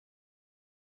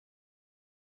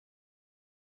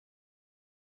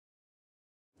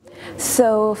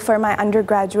So for my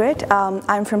undergraduate,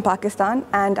 I'm from Pakistan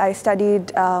and I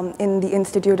studied in the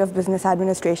Institute of Business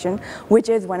Administration, which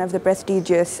is one of the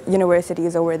prestigious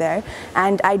universities over there.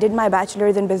 And I did my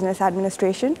bachelor's in business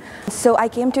administration. So I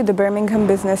came to the Birmingham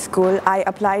Business School. I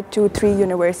applied to 3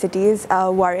 universities,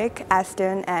 Warwick,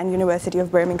 Aston and University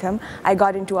of Birmingham. I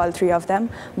got into all 3 of them,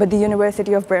 but the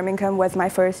University of Birmingham was my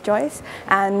first choice,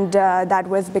 and that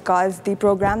was because the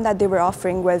program that they were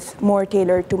offering was more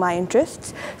tailored to my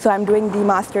interests. So I'm doing the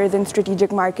Master's in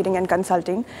Strategic Marketing and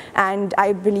Consulting, and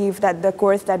I believe that the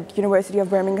course that University of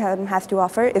Birmingham has to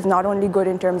offer is not only good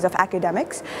in terms of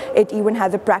academics, it even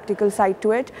has a practical side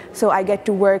to it. So I get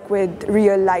to work with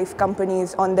real-life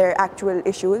companies on their actual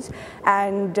issues,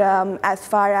 and as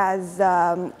far as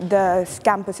the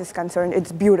campus is concerned,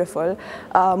 it's beautiful.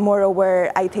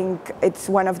 Moreover, I think it's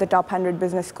one of the top 100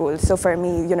 business schools, so for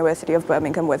me, University of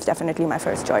Birmingham was definitely my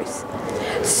first choice.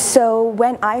 So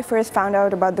when I first found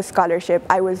out about the scholarship,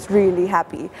 I was really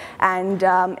happy, and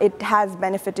it has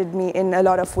benefited me in a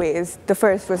lot of ways. The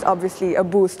first was obviously a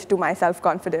boost to my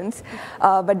self-confidence,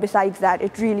 but besides that,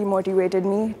 it really motivated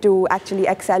me to actually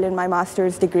excel in my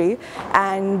master's degree.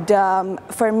 And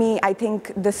for me, I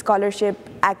think the scholarship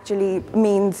actually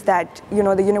means that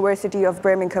the University of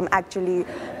Birmingham actually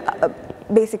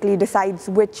basically decides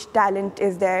which talent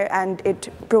is there, and it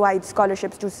provides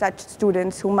scholarships to such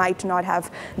students who might not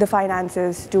have the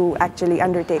finances to actually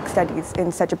undertake studies in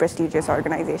such a prestigious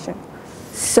organization.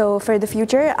 So for the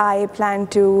future, I plan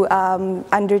to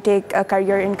undertake a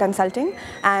career in consulting,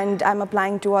 and I'm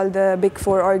applying to all the Big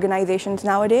 4 organizations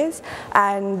nowadays,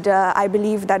 and I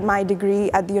believe that my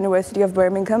degree at the University of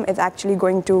Birmingham is actually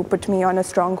going to put me on a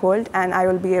stronghold, and I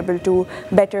will be able to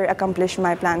better accomplish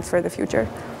my plans for the future.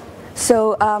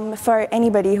 So for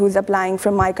anybody who's applying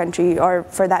from my country, or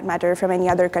for that matter from any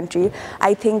other country,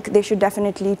 I think they should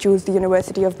definitely choose the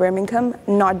University of Birmingham,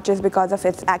 not just because of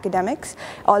its academics,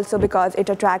 also because it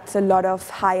attracts a lot of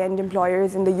high-end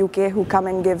employers in the UK who come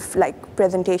and give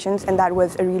presentations, and that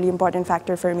was a really important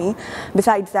factor for me.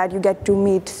 Besides that, you get to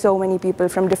meet so many people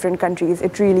from different countries.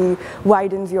 It really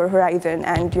widens your horizon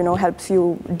and helps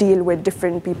you deal with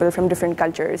different people from different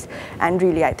cultures, and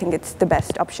really I think it's the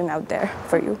best option out there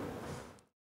for you.